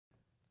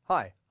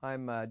Hi,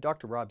 I'm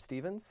Dr. Rob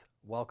Stevens.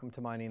 Welcome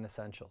to Mining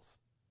Essentials.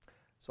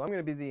 So I'm going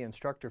to be the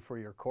instructor for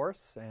your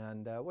course,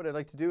 and what I'd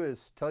like to do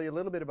is tell you a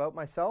little bit about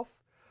myself,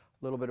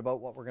 a little bit about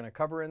what we're going to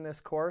cover in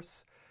this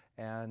course,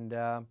 and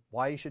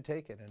why you should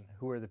take it, and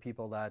who are the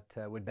people that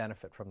would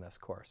benefit from this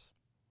course.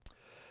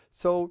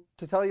 So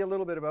to tell you a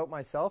little bit about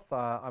myself,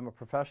 I'm a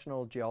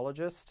professional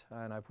geologist,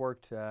 and I've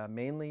worked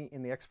mainly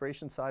in the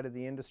exploration side of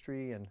the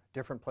industry in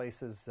different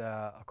places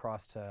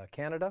across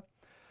Canada.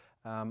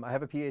 I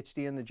have a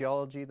PhD in the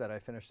geology that I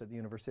finished at the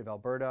University of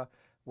Alberta,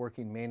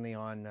 working mainly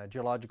on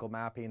geological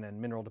mapping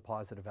and mineral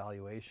deposit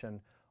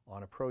evaluation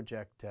on a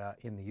project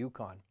in the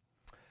Yukon.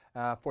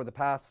 For the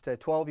past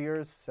 12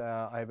 years,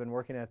 I've been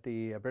working at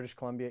the British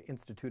Columbia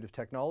Institute of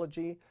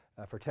Technology.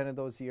 For 10 of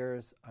those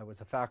years, I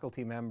was a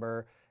faculty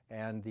member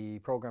and the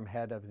program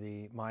head of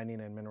the Mining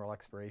and Mineral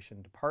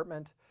Exploration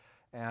Department.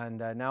 And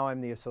now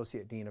I'm the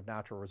Associate Dean of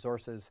Natural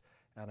Resources,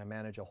 and I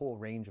manage a whole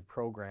range of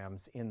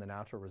programs in the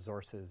natural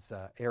resources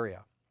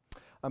area.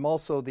 I'm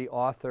also the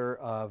author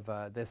of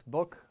this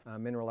book,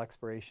 Mineral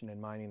Exploration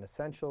and Mining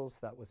Essentials,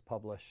 that was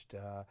published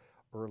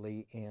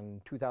early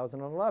in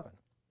 2011.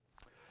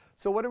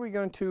 So what are we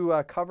going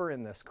to cover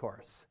in this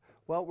course?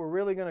 Well, we're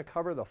really going to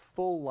cover the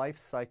full life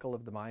cycle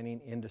of the mining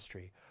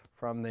industry,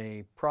 from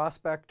the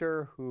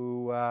prospector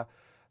who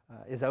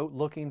is out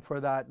looking for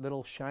that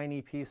little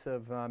shiny piece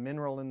of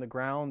mineral in the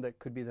ground that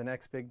could be the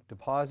next big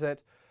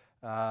deposit,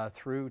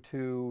 through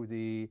to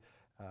the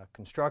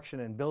construction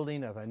and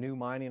building of a new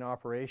mining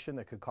operation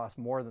that could cost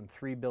more than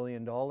 $3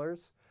 billion,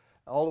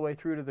 all the way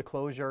through to the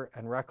closure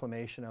and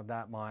reclamation of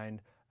that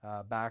mine,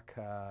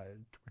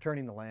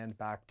 returning the land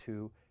back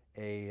to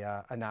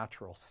a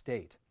natural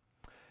state.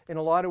 In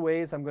a lot of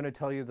ways, I'm going to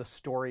tell you the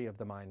story of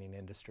the mining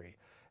industry.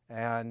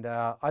 And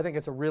I think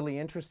it's a really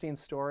interesting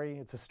story.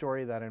 It's a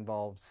story that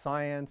involves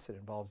science, it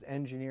involves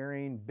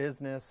engineering,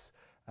 business,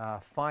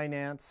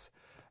 finance,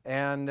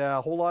 and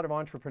a whole lot of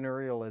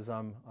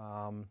entrepreneurialism,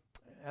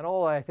 and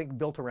all, I think,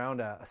 built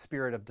around a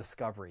spirit of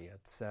discovery.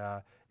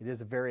 It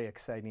is a very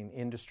exciting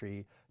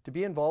industry to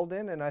be involved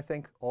in, and I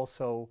think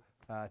also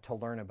to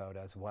learn about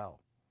as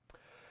well.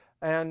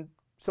 And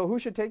so who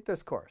should take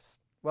this course?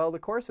 Well, the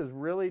course is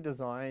really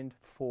designed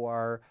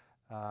for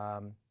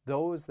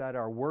those that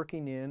are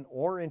working in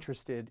or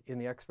interested in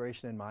the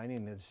exploration and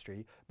mining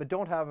industry, but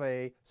don't have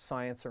a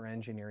science or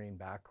engineering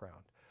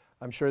background.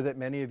 I'm sure that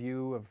many of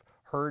you have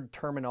heard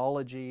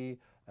terminology,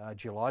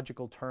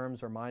 geological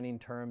terms or mining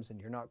terms,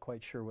 and you're not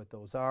quite sure what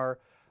those are.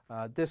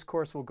 This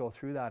course will go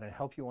through that and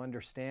help you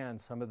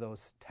understand some of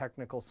those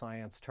technical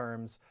science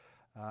terms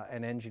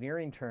and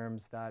engineering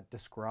terms that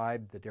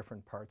describe the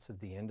different parts of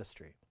the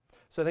industry.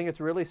 So I think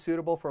it's really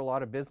suitable for a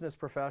lot of business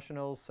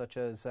professionals, such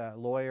as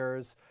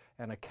lawyers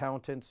and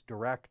accountants,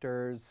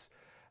 directors,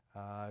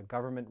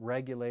 government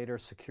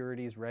regulators,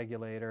 securities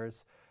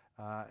regulators,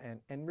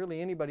 and really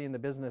anybody in the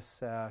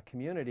business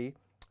community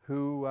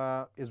who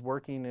is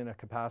working in a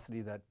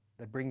capacity that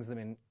brings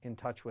them in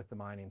touch with the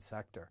mining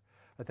sector.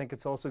 I think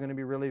it's also going to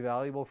be really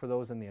valuable for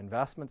those in the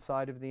investment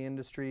side of the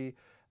industry,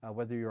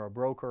 whether you're a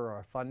broker or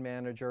a fund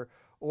manager,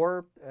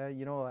 or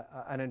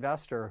an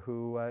investor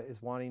who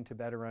is wanting to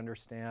better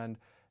understand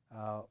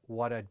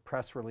what a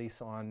press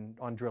release on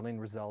drilling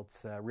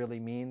results really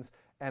means,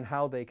 and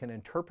how they can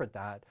interpret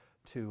that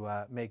to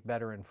make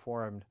better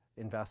informed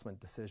investment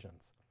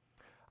decisions.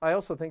 I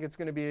also think it's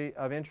going to be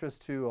of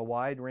interest to a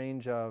wide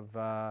range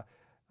of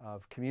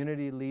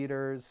community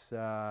leaders,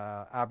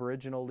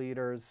 Aboriginal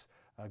leaders,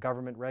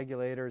 government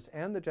regulators,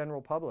 and the general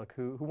public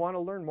who want to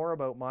learn more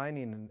about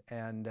mining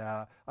and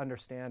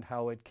understand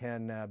how it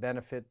can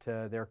benefit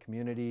their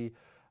community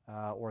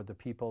or the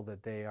people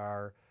that they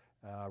are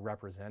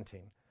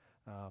representing.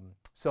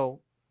 So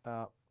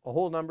a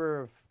whole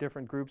number of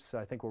different groups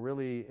I think will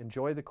really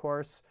enjoy the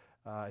course.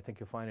 I think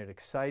you'll find it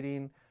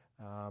exciting.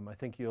 I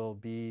think you'll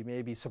be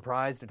maybe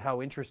surprised at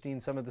how interesting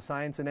some of the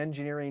science and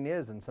engineering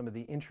is, and some of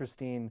the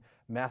interesting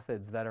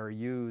methods that are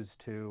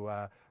used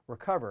to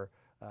recover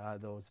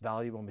those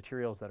valuable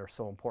materials that are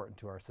so important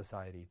to our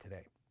society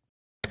today.